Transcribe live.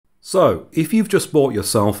So, if you've just bought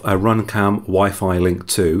yourself a Runcam WiFiLink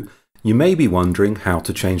 2, you may be wondering how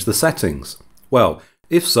to change the settings. Well,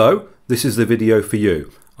 if so, this is the video for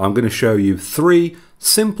you. I'm going to show you 3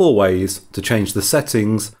 simple ways to change the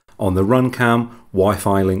settings on the Runcam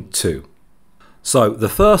WiFiLink 2. So, the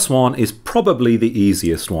first one is probably the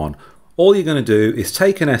easiest one. All you're going to do is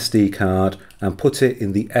take an SD card and put it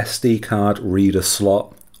in the SD card reader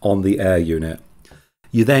slot on the air unit.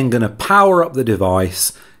 You're then going to power up the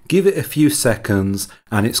device, give it a few seconds,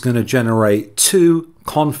 and it's going to generate 2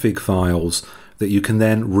 config files that you can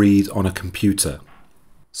then read on a computer.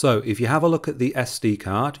 So if you have a look at the SD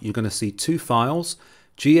card, you're going to see 2 files,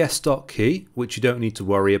 gs.key, which you don't need to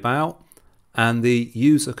worry about, and the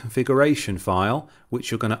user configuration file,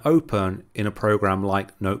 which you're going to open in a program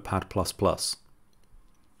like Notepad++.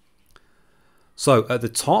 So at the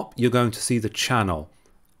top, you're going to see the channel.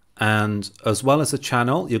 And as well as the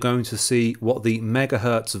channel, you're going to see what the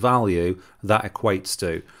megahertz value that equates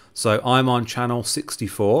to. So I'm on channel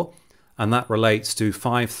 64, and that relates to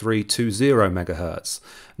 5320 megahertz.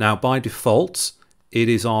 Now by default, it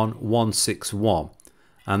is on 161,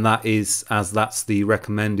 and that is as that's the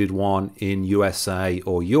recommended one in USA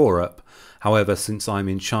or Europe. However, since I'm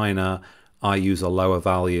in China, I use a lower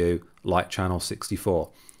value like channel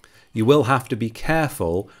 64. You will have to be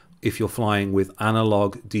careful if you're flying with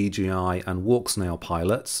analog, DJI and walk-snail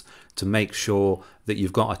pilots to make sure that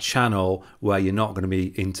you've got a channel where you're not going to be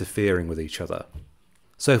interfering with each other.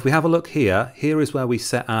 So if we have a look here, here is where we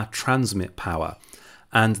set our transmit power,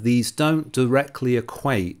 and these don't directly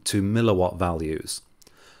equate to milliwatt values.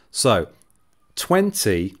 So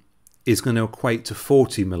 20 is going to equate to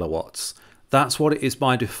 40 milliwatts. That's what it is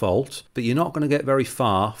by default, but you're not going to get very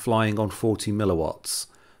far flying on 40 milliwatts.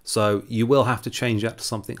 So you will have to change that to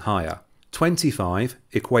something higher. 25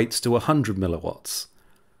 equates to 100 milliwatts.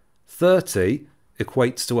 30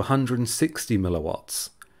 equates to 160 milliwatts.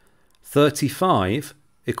 35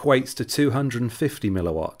 equates to 250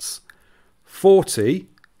 milliwatts. 40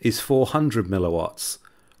 is 400 milliwatts.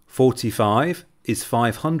 45 is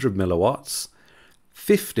 500 milliwatts.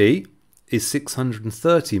 50 is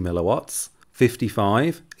 630 milliwatts.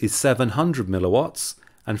 55 is 700 milliwatts.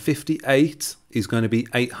 And 58 is going to be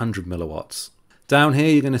 800 milliwatts. Down here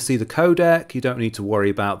you're going to see the codec, you don't need to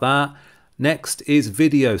worry about that. Next is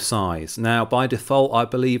video size. Now by default I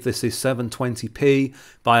believe this is 720p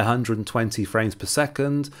by 120 frames per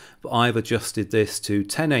second, but I've adjusted this to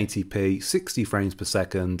 1080p 60 frames per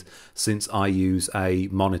second since I use a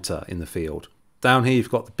monitor in the field. Down here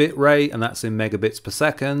you've got the bit rate, and that's in megabits per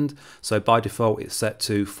second, so by default it's set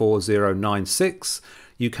to 4096.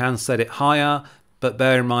 You can set it higher, but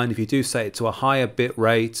bear in mind if you do set it to a higher bit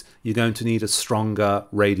rate, you're going to need a stronger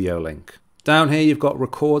radio link. Down here you've got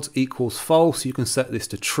records equals false. You can set this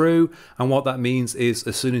to true, and what that means is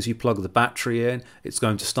as soon as you plug the battery in, it's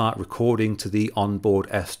going to start recording to the onboard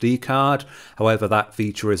SD card. However, that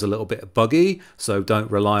feature is a little bit buggy, so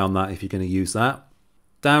don't rely on that if you're going to use that.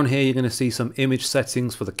 Down here you're going to see some image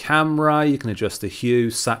settings for the camera. You can adjust the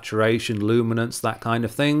hue, saturation, luminance, that kind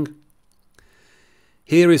of thing.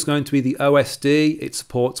 Here is going to be the OSD. It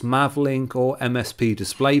supports MAVLink or MSP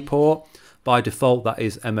DisplayPort. By default that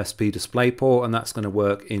is MSP DisplayPort, and that's going to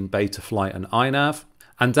work in Betaflight and iNav.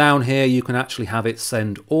 And down here you can actually have it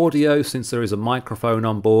send audio since there is a microphone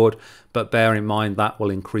on board, but bear in mind that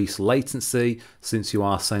will increase latency since you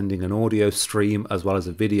are sending an audio stream as well as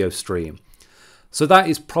a video stream. So that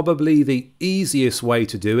is probably the easiest way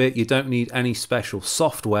to do it. You don't need any special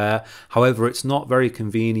software. However, it's not very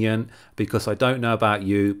convenient because I don't know about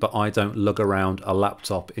you, but I don't lug around a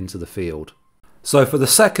laptop into the field. So for the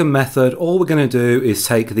second method, all we're going to do is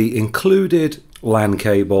take the included LAN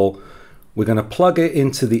cable. We're going to plug it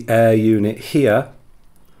into the air unit here,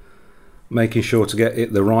 making sure to get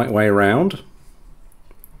it the right way around.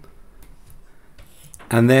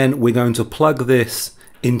 And then we're going to plug this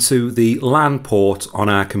into the LAN port on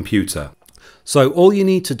our computer. So all you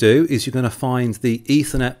need to do is you're going to find the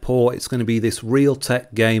Ethernet port. It's going to be this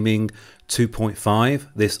Realtek Gaming 2.5,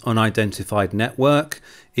 this unidentified network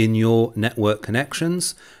in your network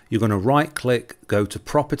connections. You're going to right click, go to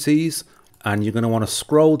properties, and you're going to want to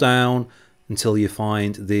scroll down until you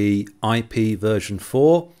find the IP version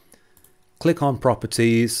 4. Click on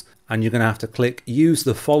properties, and you're going to have to click use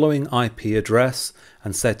the following IP address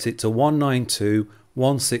and set it to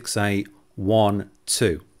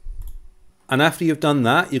 192.168.1.2. And after you've done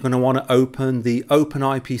that, you're going to want to open the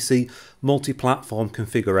OpenIPC multi-platform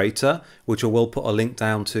configurator, which I will put a link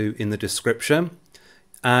down to in the description.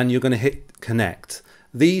 And you're going to hit connect.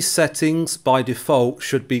 These settings by default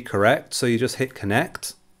should be correct, so you just hit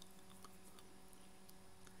connect.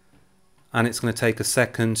 and it's going to take a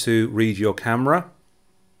second to read your camera.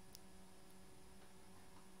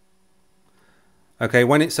 Okay,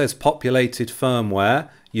 when it says populated firmware,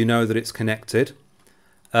 you know that it's connected.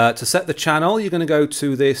 To set the channel, you're going to go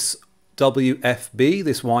to this WFB,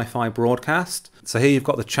 this Wi-Fi broadcast. So here you've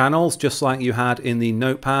got the channels, just like you had in the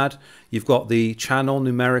notepad. You've got the channel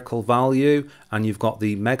numerical value and you've got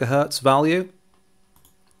the megahertz value.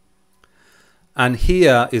 And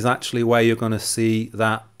here is actually where you're going to see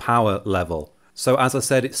that power level. So as I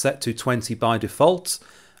said, it's set to 20 by default,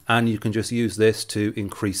 and you can just use this to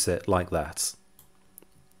increase it like that.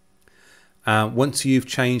 Once you've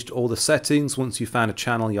changed all the settings, once you've found a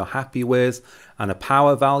channel you're happy with and a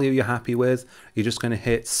power value you're happy with, you're just going to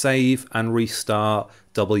hit save and restart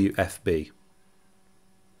WFB.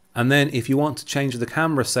 And then if you want to change the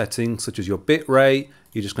camera settings, such as your bit rate,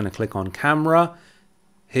 you're just going to click on camera.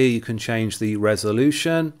 Here you can change the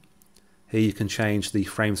resolution. Here you can change the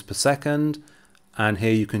frames per second. And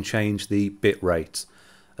here you can change the bit rate.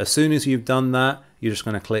 As soon as you've done that, you're just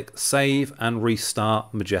going to click save and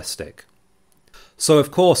restart Majestic. So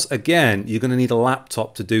of course, again, you're going to need a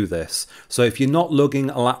laptop to do this. So if you're not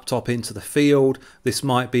lugging a laptop into the field, this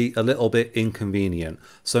might be a little bit inconvenient.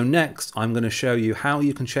 So next, I'm going to show you how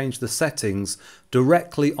you can change the settings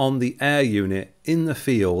directly on the Air unit in the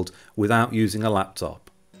field without using a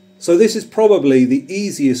laptop. So this is probably the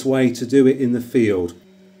easiest way to do it in the field.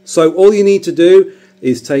 So all you need to do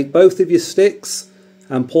is take both of your sticks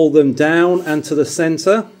and pull them down and to the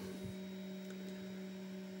center.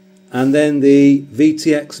 And then the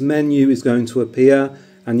VTX menu is going to appear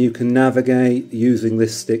and you can navigate using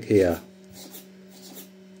this stick here.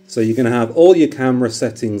 So you're going to have all your camera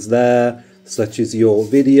settings there, such as your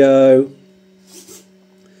video.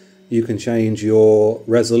 You can change your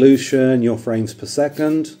resolution, your frames per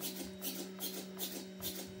second.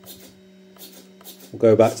 We'll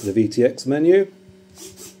go back to the VTX menu.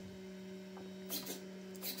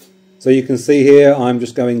 So you can see here I'm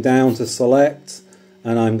just going down to select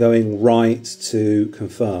and I'm going right to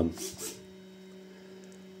confirm.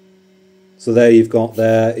 So there you've got,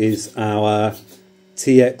 there is our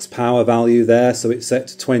TX power value there, so it's set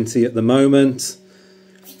to 20 at the moment.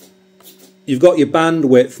 You've got your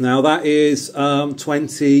bandwidth now, that is 20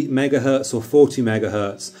 megahertz or 40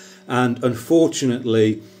 megahertz, and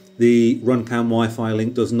unfortunately the Runcam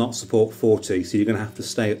WiFiLink does not support 40, so you're going to have to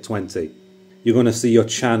stay at 20. You're going to see your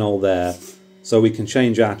channel there, so we can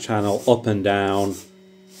change our channel up and down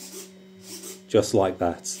just like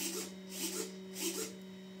that.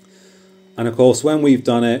 And of course, when we've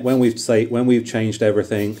done it, when we've changed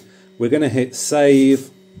everything, we're going to hit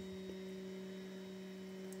save,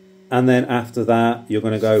 and then after that you're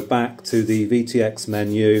going to go back to the VTX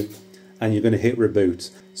menu and you're going to hit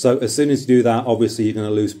reboot. So as soon as you do that, obviously you're going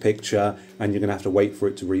to lose picture and you're going to have to wait for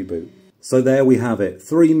it to reboot. So there we have it,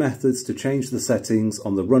 3 methods to change the settings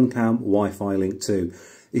on the Runcam WiFiLink 2.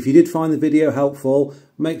 If you did find the video helpful,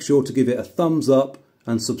 make sure to give it a thumbs up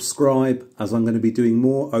and subscribe, as I'm going to be doing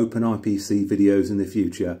more OpenIPC videos in the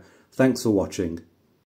future. Thanks for watching.